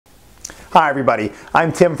Hi everybody,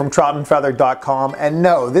 I'm Tim from troutandfeather.com, and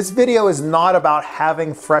no, this video is not about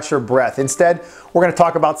having fresher breath. Instead, we're going to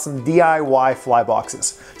talk about some DIY fly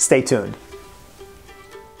boxes. Stay tuned.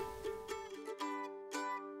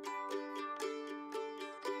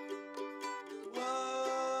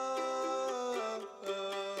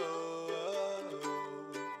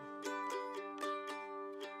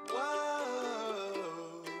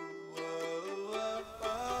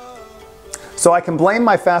 So I can blame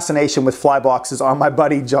my fascination with fly boxes on my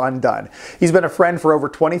buddy John Dunn. He's been a friend for over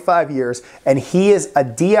 25 years, and he is a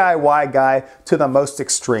DIY guy to the most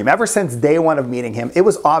extreme. Ever since day one of meeting him, it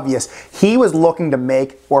was obvious he was looking to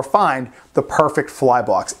make or find the perfect fly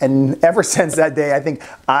box. And ever since that day, I think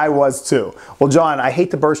I was too. Well, John, I hate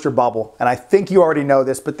to burst your bubble, and I think you already know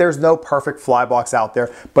this, but there's no perfect fly box out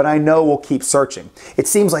there, but I know we'll keep searching. It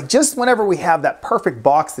seems like just whenever we have that perfect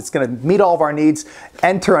box that's gonna meet all of our needs,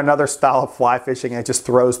 enter another style of fly fishing, and it just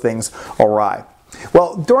throws things awry.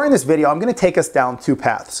 Well, during this video, I'm gonna take us down two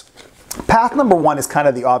paths. Path number one is kind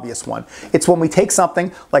of the obvious one. It's when we take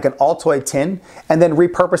something like an Altoid tin and then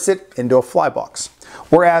repurpose it into a fly box.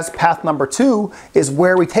 Whereas path number two is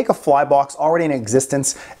where we take a fly box already in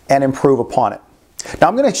existence and improve upon it. Now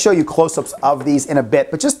I'm going to show you close-ups of these in a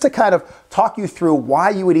bit, but just to kind of talk you through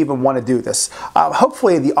why you would even want to do this.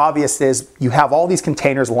 Hopefully the obvious is you have all these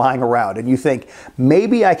containers lying around and you think,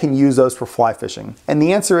 maybe I can use those for fly fishing. And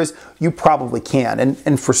the answer is you probably can.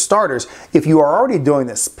 And for starters, if you are already doing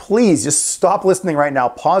this, please just stop listening right now,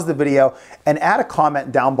 pause the video, and add a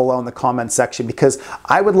comment down below in the comment section, because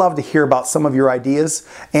I would love to hear about some of your ideas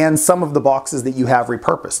and some of the boxes that you have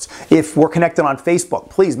repurposed. If we're connected on Facebook,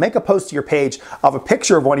 please make a post to your page of a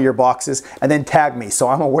picture of one of your boxes and then tag me so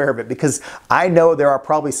I'm aware of it, because I know there are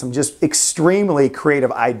probably some just extremely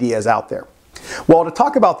creative ideas out there. Well, to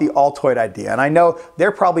talk about the Altoid idea, and I know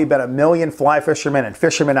there have probably been a million fly fishermen and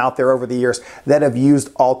fishermen out there over the years that have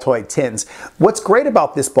used Altoid tins. What's great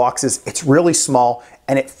about this box is it's really small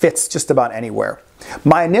and it fits just about anywhere.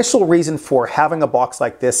 My initial reason for having a box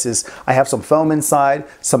like this is I have some foam inside,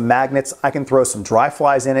 some magnets, I can throw some dry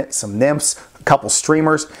flies in it, some nymphs, a couple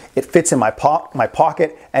streamers. It fits in my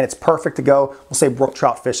pocket, and it's perfect to go, we'll say, brook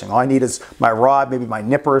trout fishing. All I need is my rod, maybe my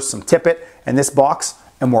nippers, some tippet, and this box,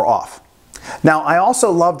 and we're off. Now, I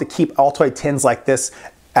also love to keep Altoid tins like this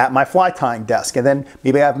at my fly tying desk, and then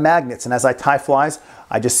maybe I have magnets, and as I tie flies,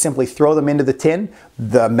 I just simply throw them into the tin,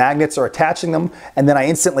 the magnets are attaching them, and then I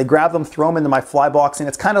instantly grab them, throw them into my fly box, and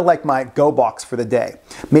it's kind of like my go box for the day.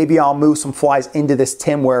 Maybe I'll move some flies into this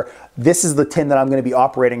tin where this is the tin that I'm going to be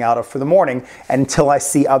operating out of for the morning until I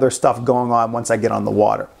see other stuff going on once I get on the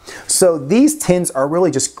water. So these tins are really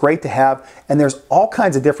just great to have, and there's all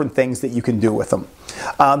kinds of different things that you can do with them.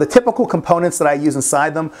 The typical components that I use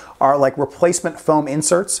inside them are like replacement foam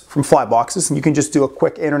inserts from fly boxes, and you can just do a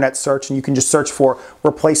quick internet search and you can just search for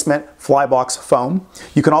replacement fly box foam.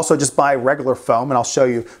 You can also just buy regular foam, and I'll show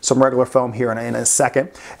you some regular foam here in a second.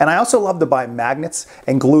 And I also love to buy magnets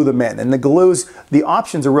and glue them in. And the glues, the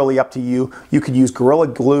options are really up to you. You could use Gorilla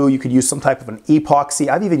Glue, you could use some type of an epoxy.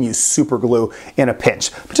 I've even used super glue in a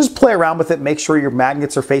pinch. But just play around with it, make sure your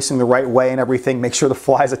magnets are facing the right way and everything, make sure the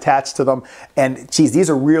fly's attached to them. And geez, these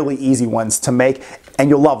are really easy ones to make, and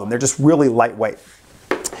you'll love them. They're just really lightweight.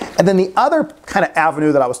 And then the other kind of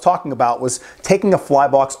avenue that I was talking about was taking a fly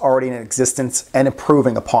box already in existence and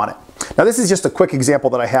improving upon it. Now this is just a quick example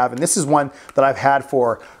that I have, and this is one that I've had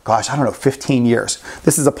for, gosh, I don't know, 15 years.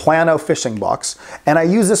 This is a Plano fishing box, and I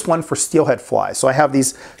use this one for steelhead flies. So I have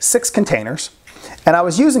these 6 containers, and I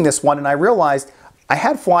was using this one and I realized I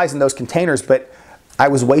had flies in those containers, but I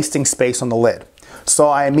was wasting space on the lid. So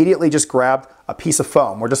I immediately just grabbed a piece of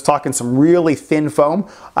foam. We're just talking some really thin foam.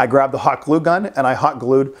 I grabbed the hot glue gun and I hot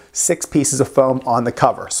glued 6 pieces of foam on the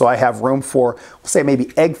cover. So I have room for, we'll say,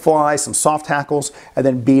 maybe egg flies, some soft hackles, and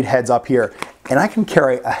then bead heads up here. And I can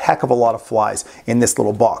carry a heck of a lot of flies in this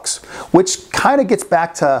little box, which kind of gets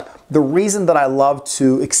back to the reason that I love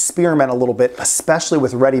to experiment a little bit, especially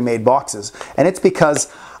with ready-made boxes. And it's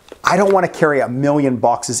because I don't want to carry a million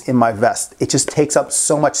boxes in my vest. It just takes up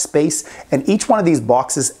so much space, and each one of these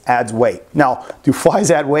boxes adds weight. Now, do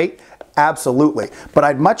flies add weight? Absolutely. But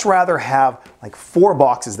I'd much rather have like 4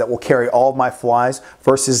 boxes that will carry all of my flies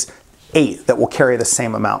versus 8 that will carry the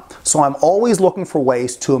same amount. So I'm always looking for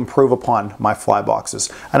ways to improve upon my fly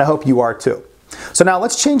boxes, and I hope you are too. So now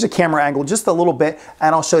let's change the camera angle just a little bit,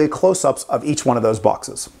 and I'll show you close-ups of each one of those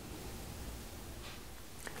boxes.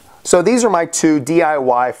 So these are my 2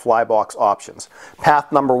 DIY fly box options.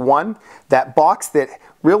 Path number 1, that box that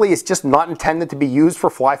really is just not intended to be used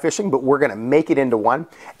for fly fishing, but we're going to make it into one.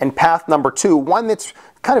 And path number 2, one that's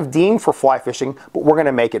kind of deemed for fly fishing, but we're going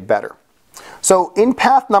to make it better. So in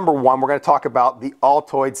path number one, we're going to talk about the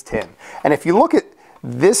Altoids tin. And if you look at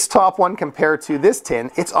this top one compared to this tin,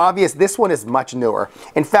 it's obvious this one is much newer.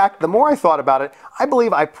 In fact, the more I thought about it, I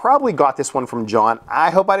believe I probably got this one from John. I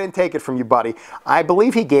hope I didn't take it from you, buddy. I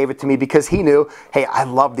believe he gave it to me because he knew, hey, I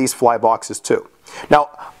love these fly boxes too. Now,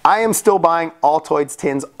 I am still buying Altoids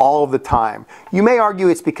tins all of the time. You may argue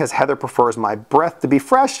it's because Heather prefers my breath to be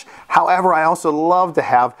fresh. However, I also love to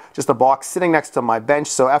have just a box sitting next to my bench,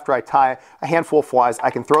 so after I tie a handful of flies, I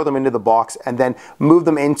can throw them into the box and then move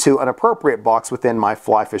them into an appropriate box within my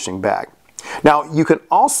fly fishing bag. Now, you can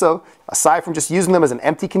also, aside from just using them as an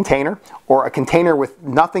empty container or a container with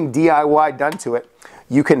nothing DIY done to it,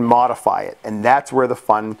 you can modify it, and that's where the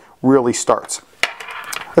fun really starts.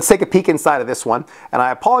 Let's take a peek inside of this one, and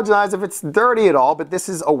I apologize if it's dirty at all, but this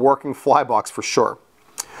is a working fly box for sure.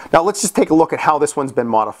 Now let's just take a look at how this one's been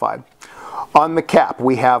modified. On the cap,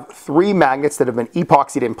 we have 3 magnets that have been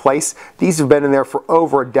epoxied in place. These have been in there for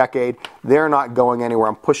over a decade. They're not going anywhere.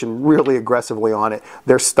 I'm pushing really aggressively on it.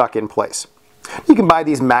 They're stuck in place. You can buy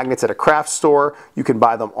these magnets at a craft store. You can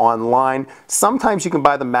buy them online. Sometimes you can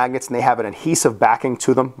buy the magnets and they have an adhesive backing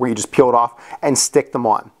to them where you just peel it off and stick them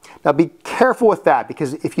on. Now be careful with that,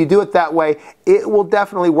 because if you do it that way, it will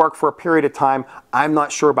definitely work for a period of time. I'm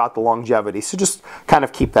not sure about the longevity, so just kind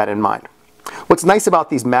of keep that in mind. What's nice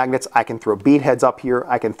about these magnets, I can throw bead heads up here,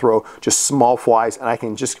 I can throw just small flies, and I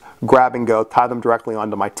can just grab and go, tie them directly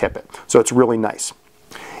onto my tippet. So it's really nice.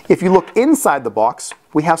 If you look inside the box,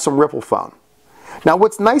 we have some ripple foam. Now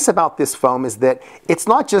what's nice about this foam is that it's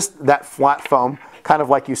not just that flat foam, kind of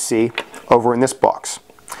like you see over in this box.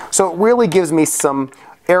 So it really gives me some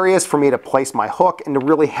areas for me to place my hook and to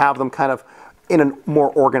really have them kind of in a more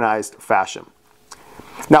organized fashion.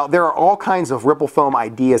 Now there are all kinds of ripple foam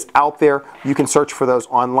ideas out there. You can search for those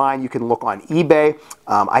online. You can look on eBay.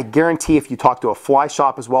 I guarantee if you talk to a fly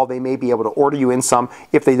shop as well, they may be able to order you in some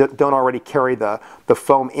if they don't already carry the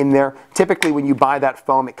foam in there. Typically when you buy that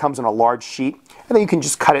foam, it comes in a large sheet, and then you can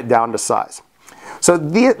just cut it down to size. So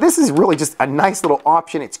this is really just a nice little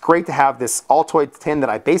option. It's great to have this Altoids tin that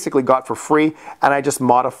I basically got for free, and I just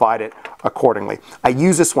modified it accordingly. I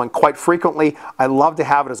use this one quite frequently. I love to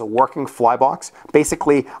have it as a working fly box.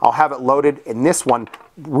 Basically, I'll have it loaded. In this one,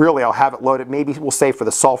 really I'll have it loaded, maybe we'll say for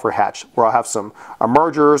the sulfur hatch, where I'll have some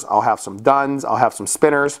emergers, I'll have some duns, I'll have some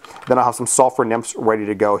spinners, then I'll have some sulfur nymphs ready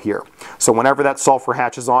to go here. So whenever that sulfur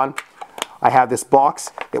hatch is on, I have this box.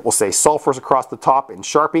 It will say sulfurs across the top in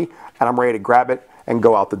Sharpie, and I'm ready to grab it and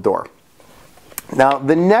go out the door. Now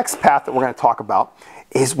the next path that we're going to talk about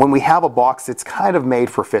is when we have a box that's kind of made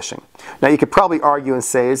for fishing. Now you could probably argue and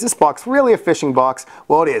say, is this box really a fishing box?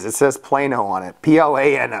 Well, it is. It says Plano on it,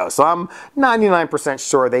 P-L-A-N-O. So I'm 99%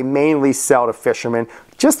 sure they mainly sell to fishermen.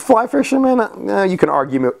 Just fly fishermen? You can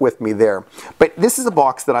argue with me there. But this is a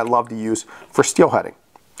box that I love to use for steelheading.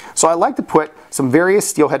 So I like to put some various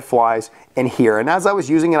steelhead flies in here, and as I was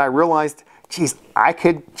using it, I realized, geez, I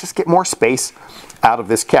could just get more space out of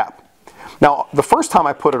this cap. Now, the first time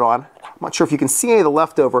I put it on, I'm not sure if you can see any of the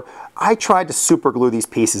leftover, I tried to super glue these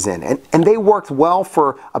pieces in, and they worked well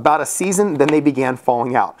for about a season, then they began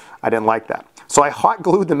falling out. I didn't like that. So I hot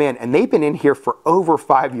glued them in, and they've been in here for over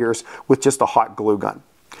 5 years with just a hot glue gun.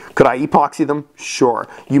 Could I epoxy them? Sure.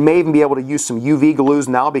 You may even be able to use some UV glues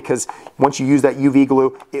now, because once you use that UV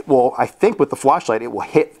glue, it will, I think with the flashlight, it will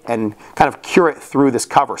hit and kind of cure it through this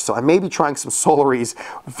cover. So I may be trying some solaries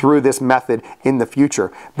through this method in the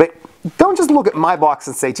future. But don't just look at my box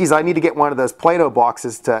and say, geez, I need to get one of those Play-Doh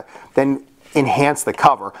boxes to then enhance the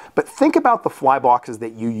cover. But think about the fly boxes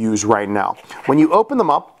that you use right now. When you open them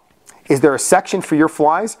up, is there a section for your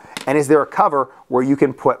flies? And is there a cover where you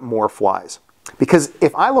can put more flies? Because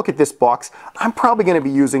if I look at this box, I'm probably going to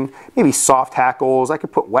be using maybe soft hackles. I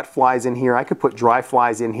could put wet flies in here. I could put dry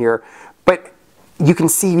flies in here. But you can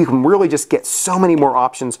see you can really just get so many more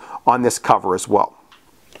options on this cover as well.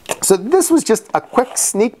 So this was just a quick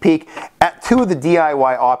sneak peek at 2 of the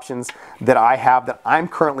DIY options that I have that I'm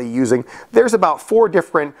currently using. There's about 4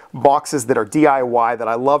 different boxes that are DIY that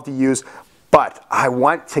I love to use, but I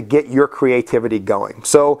want to get your creativity going.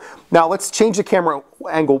 So now let's change the camera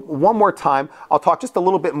angle one more time. I'll talk just a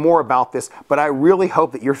little bit more about this, but I really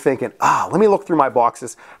hope that you're thinking, let me look through my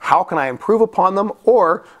boxes. How can I improve upon them?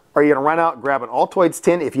 Or are you gonna run out and grab an Altoids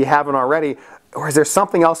tin if you haven't already? Or is there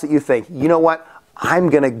something else that you think, you know what? I'm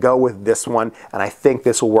gonna go with this one, and I think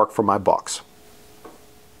this will work for my box.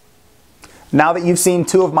 Now that you've seen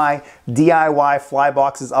 2 of my DIY fly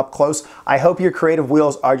boxes up close, I hope your creative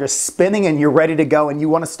wheels are just spinning and you're ready to go and you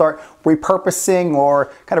want to start repurposing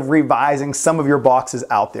or kind of revising some of your boxes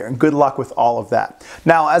out there. And good luck with all of that.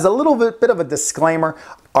 Now, as a little bit of a disclaimer,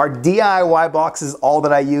 Are DIY boxes all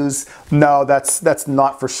that I use? No, that's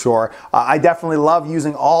not for sure. I definitely love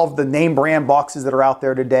using all of the name brand boxes that are out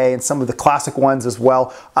there today and some of the classic ones as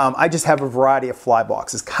well. I just have a variety of fly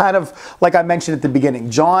boxes. Kind of like I mentioned at the beginning,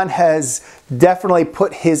 John has definitely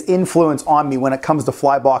put his influence on me when it comes to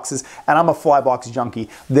fly boxes, and I'm a fly box junkie.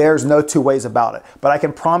 There's no two ways about it. But I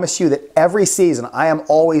can promise you that every season I am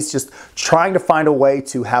always just trying to find a way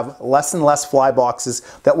to have less and less fly boxes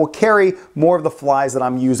that will carry more of the flies that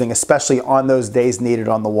I'm using, especially on those days needed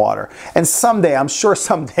on the water. And someday, I'm sure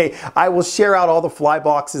someday, I will share out all the fly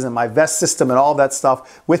boxes and my vest system and all that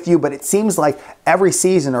stuff with you, but it seems like every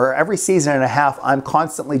season or every season and a half, I'm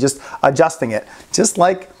constantly just adjusting it, just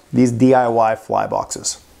like these DIY fly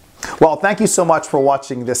boxes. Well, thank you so much for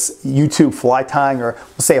watching this YouTube fly tying, or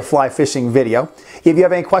we'll say a fly fishing video. If you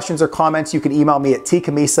have any questions or comments, you can email me at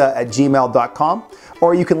tcammisa@gmail.com,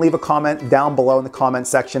 or you can leave a comment down below in the comment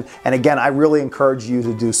section. And again, I really encourage you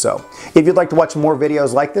to do so. If you'd like to watch more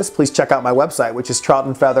videos like this, please check out my website, which is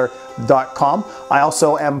troutandfeather.com. I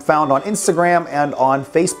also am found on Instagram and on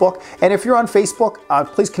Facebook. And if you're on Facebook,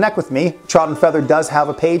 please connect with me. Trout and Feather does have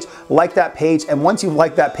a page. Like that page, and once you've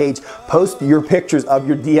liked that page, post your pictures of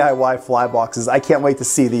your DIY fly boxes. I can't wait to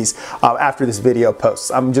see these after this video posts.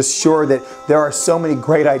 I'm just sure that there are so many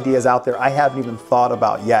great ideas out there I haven't even thought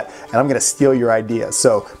about yet, and I'm gonna steal your ideas.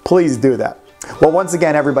 So please do that. Well, once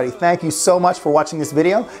again, everybody, thank you so much for watching this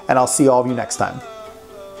video, and I'll see all of you next time.